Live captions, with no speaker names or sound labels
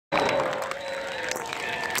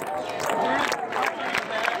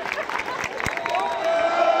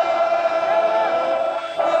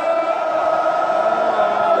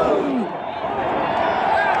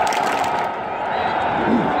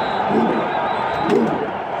Okay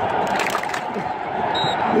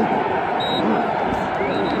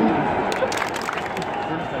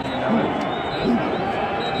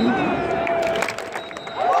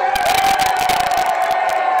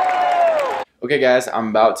guys, I'm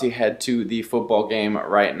about to head to the football game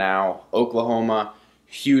right now. Oklahoma,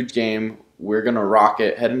 huge game. We're gonna rock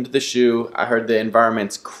it, head into the shoe. I heard the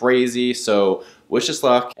environment's crazy, so wish us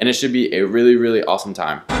luck, and it should be a really, really awesome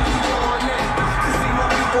time.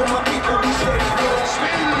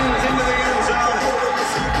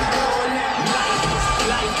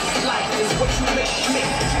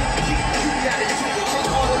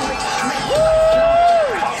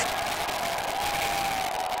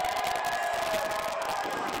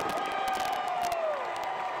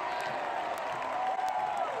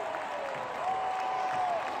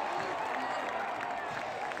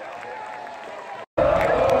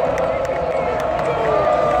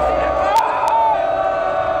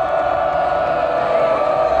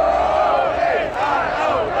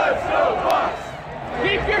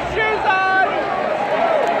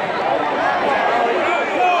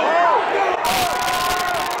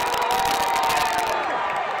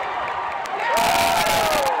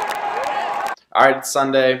 Alright, it's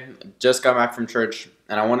Sunday, just got back from church,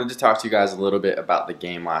 and I wanted to talk to you guys a little bit about the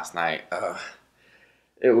game last night.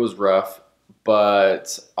 It was rough,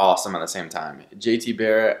 but awesome at the same time. JT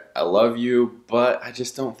Barrett, I love you, but I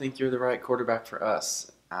just don't think you're the right quarterback for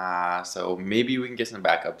us. So maybe we can get some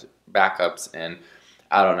backups, and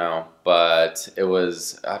I don't know, but it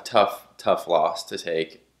was a tough loss to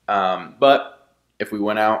take. But if we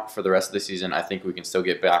win out for the rest of the season, I think we can still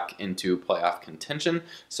get back into playoff contention.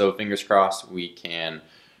 So fingers crossed we can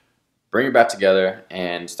bring it back together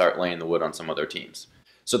and start laying the wood on some other teams.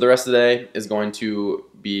 So the rest of the day is going to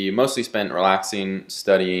be mostly spent relaxing,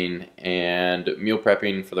 studying, and meal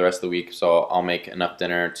prepping for the rest of the week. So I'll make enough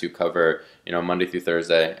dinner to cover, Monday through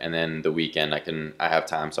Thursday, and then the weekend I have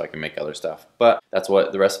time so I can make other stuff. But that's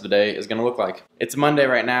what the rest of the day is going to look like. It's Monday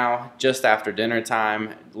right now, just after dinner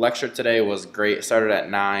time. Lecture today was great. It started at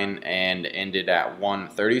 9 and ended at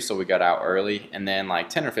 1:30, so we got out early. And then like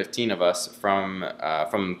 10 or 15 of us from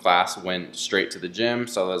class went straight to the gym.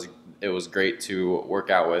 So it was great to work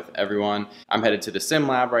out with everyone. I'm headed to the sim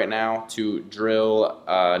lab right now to drill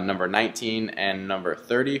number 19 and number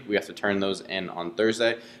 30. We have to turn those in on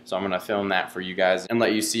Thursday. So I'm gonna film that for you guys and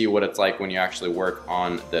let you see what it's like when you actually work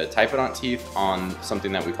on the typodont teeth on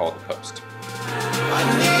something that we call the post.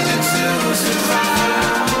 I needed to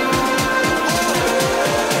survive.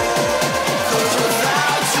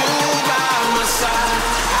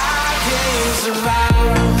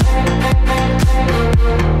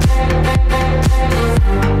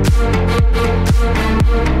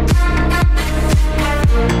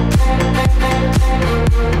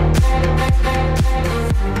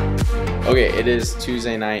 Okay, it is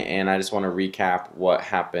Tuesday night, and I just want to recap what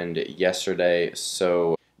happened yesterday.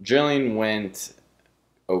 So drilling went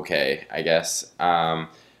okay, I guess.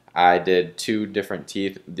 I did 2 different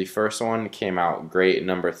teeth. The first one came out great,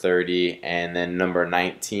 number 30, and then number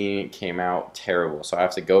 19 came out terrible. So I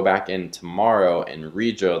have to go back in tomorrow and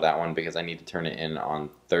re-drill that one because I need to turn it in on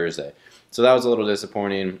Thursday. So that was a little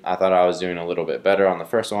disappointing. I thought I was doing a little bit better on the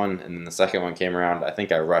first one, and then the second one came around. I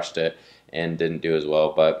think I rushed it and didn't do as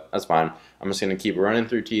well, but that's fine. I'm just going to keep running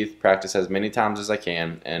through teeth, practice as many times as I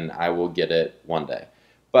can, and I will get it one day.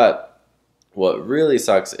 But what really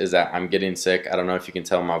sucks is that I'm getting sick. I don't know if you can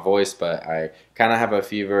tell my voice, but I kind of have a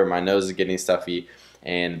fever. My nose is getting stuffy,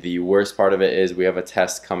 and the worst part of it is we have a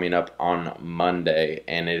test coming up on Monday,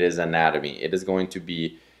 and it is anatomy. It is going to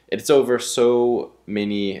be, it's over so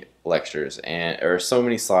many lectures or so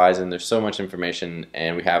many slides, and there's so much information,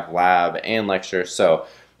 and we have lab and lecture. So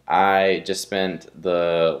I just spent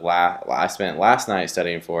last night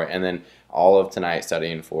studying for it, and then all of tonight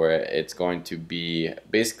studying for it. It's going to be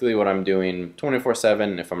basically what I'm doing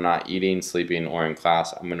 24/7. If I'm not eating, sleeping, or in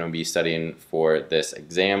class, I'm going to be studying for this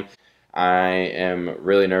exam. I am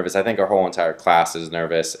really nervous. I think our whole entire class is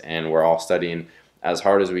nervous, and we're all studying as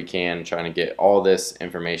hard as we can, trying to get all this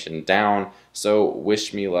information down. So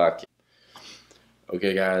wish me luck.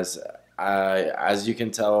 Okay guys, as you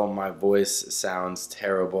can tell, my voice sounds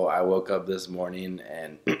terrible. I woke up this morning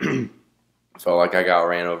and felt like I got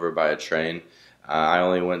ran over by a train. I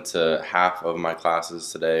only went to half of my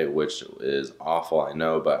classes today, which is awful, I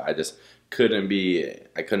know, but I just I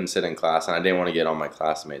couldn't sit in class, and I didn't want to get all my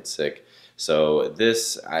classmates sick. So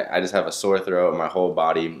I just have a sore throat, my whole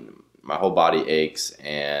body aches,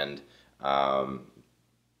 and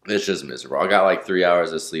It's just miserable. I got like 3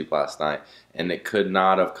 hours of sleep last night, and it could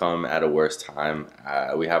not have come at a worse time.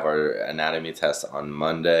 We have our anatomy test on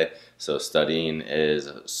Monday, so studying is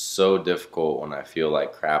so difficult when I feel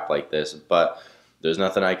like crap like this, but there's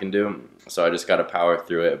nothing I can do, so I just got to power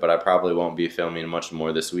through it. But I probably won't be filming much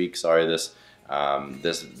more this week. Sorry, this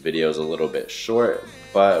video is a little bit short,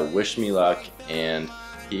 but wish me luck, and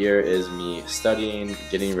here is me studying,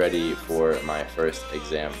 getting ready for my first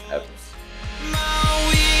exam ever. My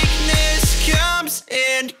weakness comes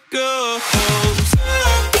and goes.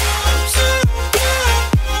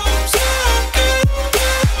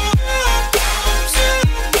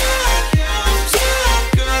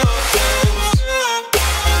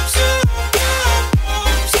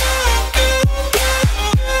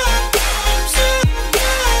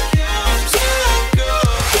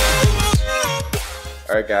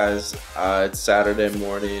 Alright guys, it's Saturday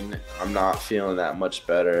morning. I'm not feeling that much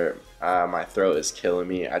better. My throat is killing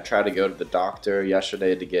me. I tried to go to the doctor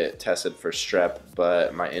yesterday to get tested for strep,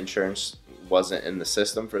 but my insurance wasn't in the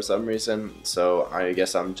system for some reason, so I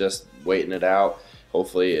guess I'm just waiting it out.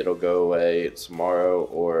 Hopefully it'll go away tomorrow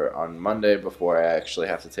or on Monday before I actually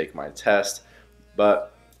have to take my test.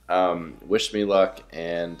 But wish me luck,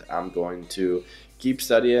 and I'm going to keep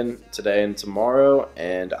studying today and tomorrow,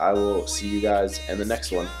 and I will see you guys in the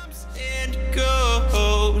next one.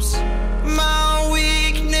 My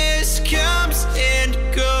weakness comes